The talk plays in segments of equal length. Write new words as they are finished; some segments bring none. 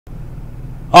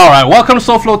Alright, welcome to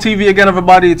SouFLoTV again,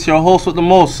 everybody. It's your host with the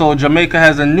most. So Jamaica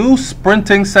has a new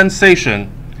sprinting sensation,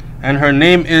 and her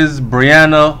name is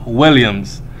Briana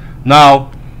Williams. Now,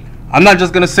 I'm not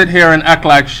just going to sit here and act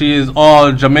like she is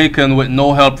all Jamaican with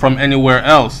no help from anywhere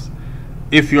else.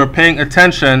 If you're paying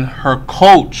attention, her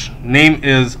coach name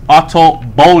is Otto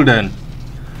Bolden.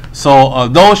 So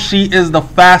although she is the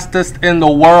fastest in the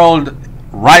world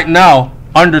right now,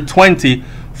 under 20,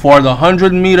 for the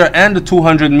 100 meter and the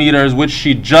 200 meters, which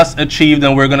she just achieved,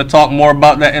 and we're going to talk more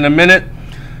about that in a minute.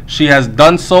 She has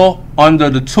done so under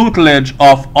the tutelage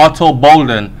of Otto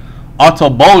Bolden.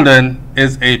 Otto Bolden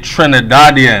is a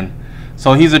Trinidadian.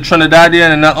 So he's a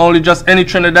Trinidadian, and not only just any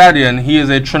Trinidadian, he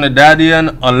is a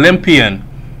Trinidadian Olympian,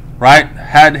 right?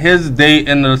 Had his day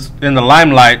in the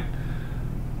limelight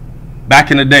back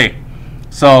in the day.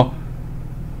 So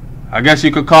I guess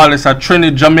you could call this a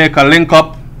Trinidad-Jamaica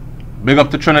link-up. Big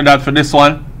up to Trinidad for this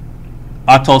one.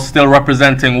 Otto's still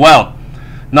representing well.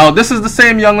 Now, this is the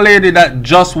same young lady that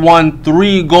just won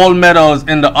 3 gold medals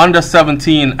in the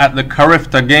under-17 at the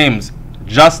Carifta Games,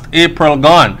 just April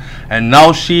gone. And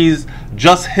now she's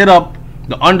just hit up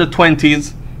the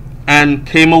under-20s and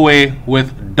came away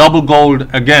with double gold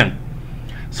again.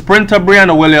 Sprinter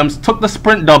Briana Williams took the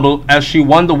sprint double as she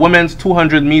won the women's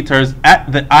 200 meters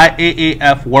at the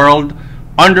IAAF World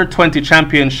Under-20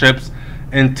 Championships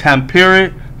in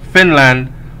Tampere,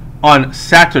 Finland on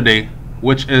Saturday,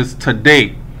 which is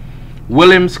today.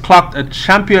 Williams clocked a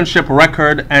championship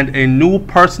record and a new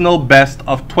personal best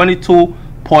of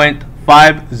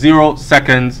 22.50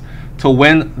 seconds to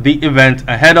win the event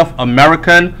ahead of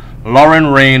American Lauren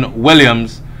Rain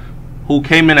Williams, who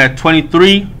came in at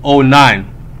 23:09,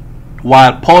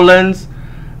 while Poland's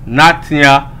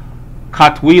Natnia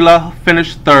Katwila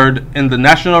finished third in the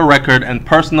national record and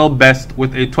personal best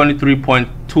with a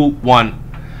 23.21.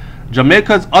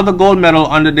 Jamaica's other gold medal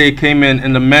on the day came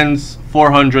in the men's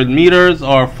 400 meters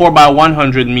or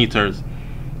 4x100 meters,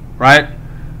 right?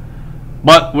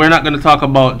 But we're not going to talk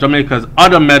about Jamaica's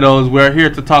other medals. We're here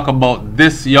to talk about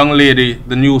this young lady,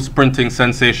 the new sprinting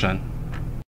sensation.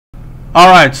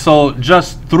 Alright, so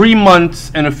just 3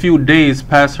 months and a few days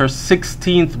past her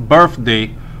 16th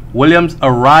birthday, Williams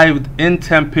arrived in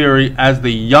Tampere as the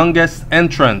youngest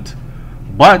entrant,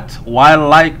 but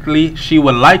while she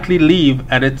will likely leave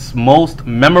at its most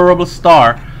memorable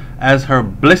star, as her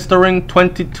blistering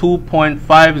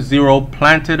 22.50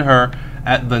 planted her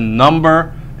at the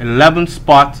number 11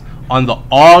 spot on the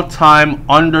all-time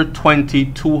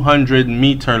under-20 200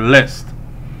 meter list.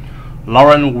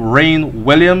 Lauren Rain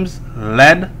Williams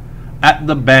led at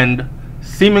the bend,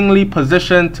 seemingly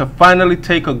positioned to finally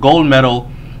take a gold medal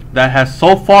that has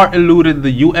so far eluded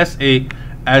the USA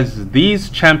at these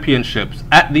championships.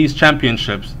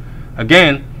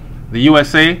 Again, the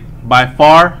USA, by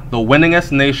far the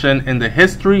winningest nation in the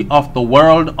history of the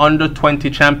World Under-20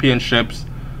 Championships,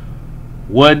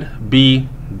 would be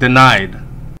denied.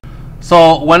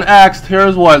 So when asked,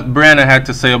 here's what Briana had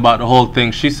to say about the whole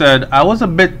thing. She said, "I was a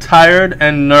bit tired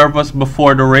and nervous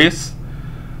before the race,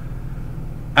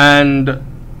 and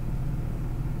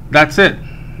that's it.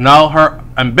 Now her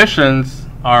ambitions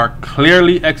are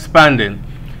clearly expanding.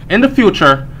 In the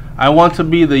future, I want to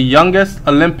be the youngest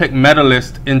Olympic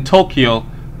medalist in Tokyo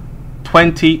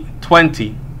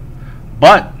 2020.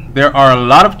 But there are a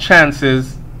lot of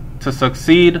chances to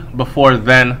succeed before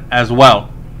then as well."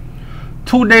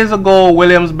 2 days ago,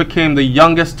 Williams became the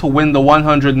youngest to win the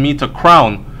 100 meter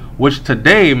crown, which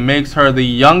today makes her the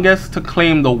youngest to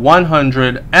claim the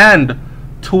 100 and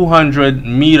 200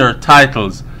 meter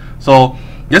titles. So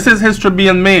this is history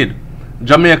being made.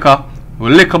 Jamaica, we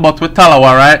lick about with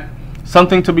Talawa, right?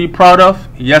 Something to be proud of?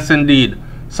 Yes, indeed.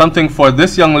 Something for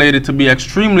this young lady to be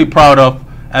extremely proud of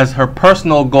as her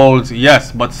personal goals,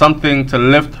 yes, but something to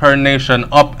lift her nation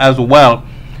up as well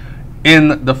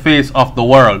in the face of the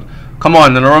world. Come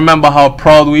on, and remember how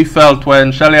proud we felt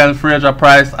when Shelly-Ann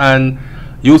Fraser-Pryce and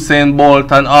Usain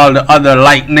Bolt and all the other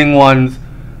lightning ones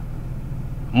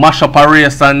mash up a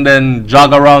race and then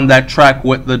jog around that track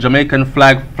with the Jamaican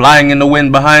flag flying in the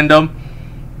wind behind them.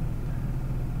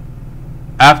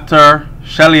 After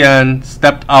Shelly-Ann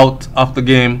stepped out of the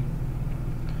game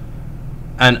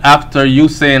and after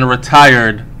Usain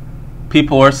retired,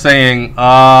 people were saying,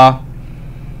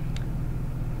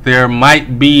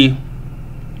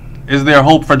 is there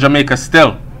hope for Jamaica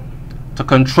still to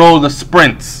control the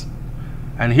sprints?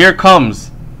 And here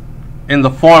comes, in the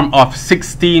form of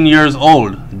 16 years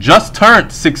old, just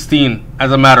turned 16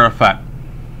 as a matter of fact.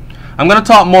 I'm going to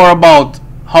talk more about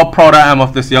how proud I am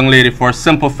of this young lady for a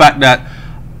simple fact that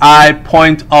I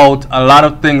point out a lot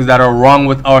of things that are wrong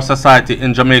with our society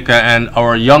in Jamaica and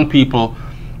our young people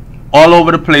all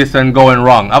over the place and going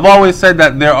wrong. I've always said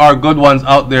that there are good ones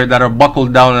out there that are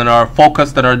buckled down and are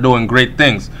focused and are doing great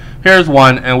things. Here's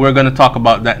one, and we're going to talk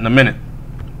about that in a minute.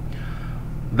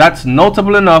 That's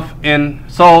notable enough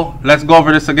so let's go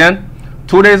over this again.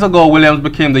 2 days ago, Williams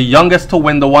became the youngest to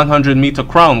win the 100-meter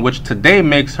crown, which today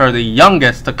makes her the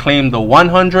youngest to claim the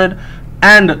 100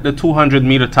 and the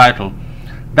 200-meter title.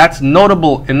 That's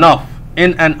notable enough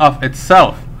in and of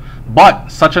itself, but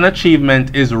such an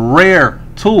achievement is rare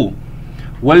too.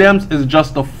 Williams is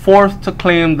just the 4th to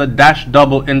claim the dash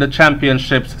double in the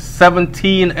championship's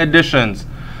 17 editions,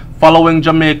 following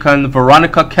Jamaican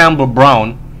Veronica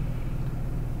Campbell-Brown,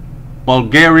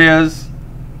 Bulgaria's.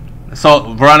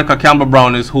 So Veronica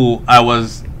Campbell-Brown is who I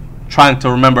was trying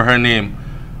to remember her name.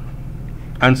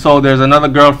 And so there's another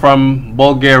girl from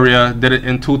Bulgaria, did it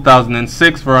in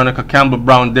 2006. Veronica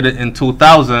Campbell-Brown did it in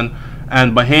 2000,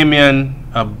 and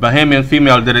Bahamian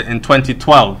female did it in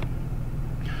 2012.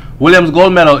 Williams' goal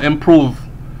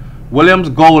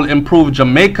improved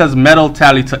Jamaica's medal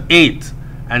tally to 8,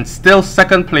 and still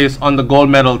second place on the gold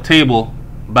medal table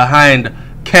behind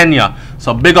Kenya.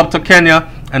 So big up to Kenya,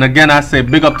 and again I say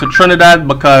big up to Trinidad,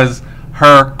 because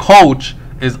her coach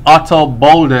is Otto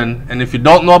Bolden, and if you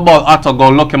don't know about Otto, go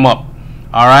look him up.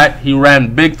 Alright, he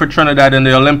ran big for Trinidad in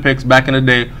the Olympics back in the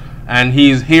day, and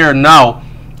he's here now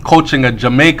coaching a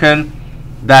Jamaican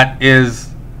that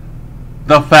is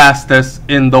the fastest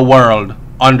in the world,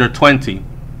 under 20.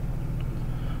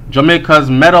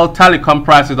 Jamaica's medal tally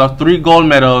comprises of 3 gold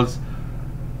medals,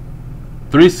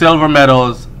 3 silver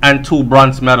medals, and 2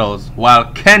 bronze medals,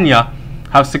 while Kenya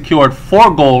have secured 4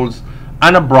 golds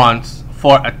and a bronze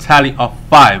for a tally of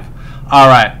 5.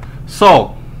 Alright,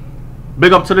 so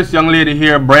big up to this young lady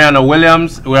here, Briana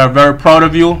Williams. We are very proud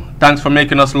of you. Thanks for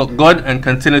making us look good and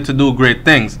continue to do great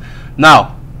things.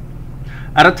 Now,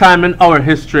 at a time in our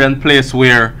history and place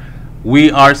where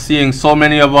we are seeing so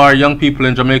many of our young people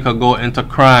in Jamaica go into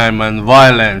crime and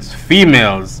violence,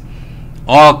 females,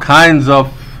 all kinds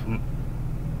of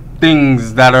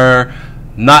things that are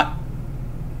not,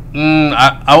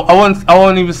 I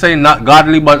won't even say not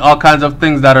godly, but all kinds of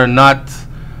things that are not,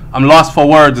 I'm lost for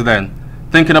words then,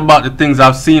 thinking about the things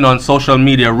I've seen on social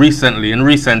media recently, in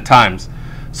recent times.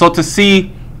 So to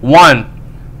see one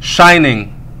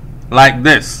shining like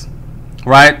this,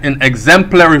 right, in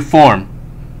exemplary form,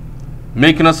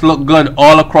 making us look good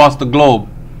all across the globe,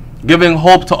 giving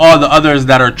hope to all the others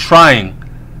that are trying,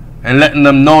 and letting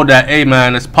them know that, hey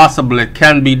man, it's possible, it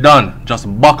can be done.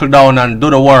 Just buckle down and do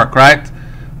the work, right?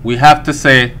 We have to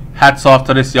say hats off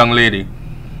to this young lady.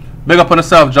 Big up on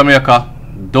yourself, Jamaica.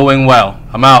 Doing well.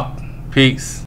 I'm out. Peace.